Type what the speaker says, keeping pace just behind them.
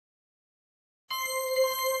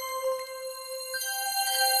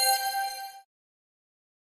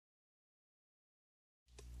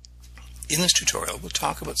In this tutorial, we'll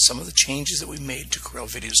talk about some of the changes that we made to Corel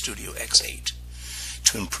VideoStudio X8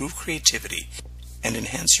 to improve creativity and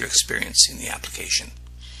enhance your experience in the application.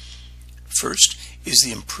 First is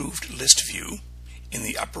the improved list view. In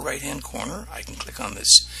the upper right hand corner, I can click on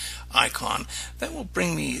this icon. That will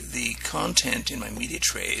bring me the content in my media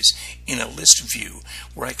trays in a list view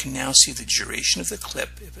where I can now see the duration of the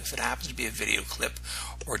clip, if it happens to be a video clip,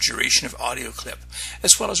 or duration of audio clip,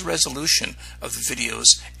 as well as resolution of the videos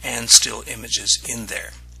and still images in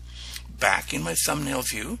there. Back in my thumbnail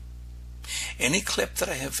view, any clip that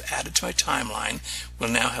I have added to my timeline will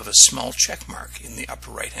now have a small check mark in the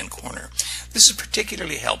upper right hand corner. This is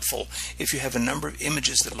particularly helpful if you have a number of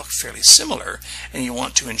images that look fairly similar and you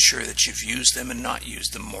want to ensure that you've used them and not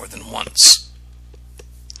used them more than once.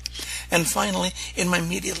 And finally, in my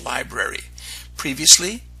media library,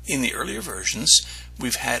 previously in the earlier versions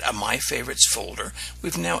we've had a My Favorites folder.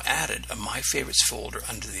 We've now added a My Favorites folder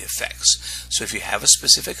under the effects. So if you have a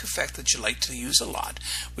specific effect that you like to use a lot,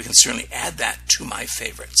 we can certainly add that to My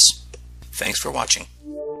Favorites. Thanks for watching.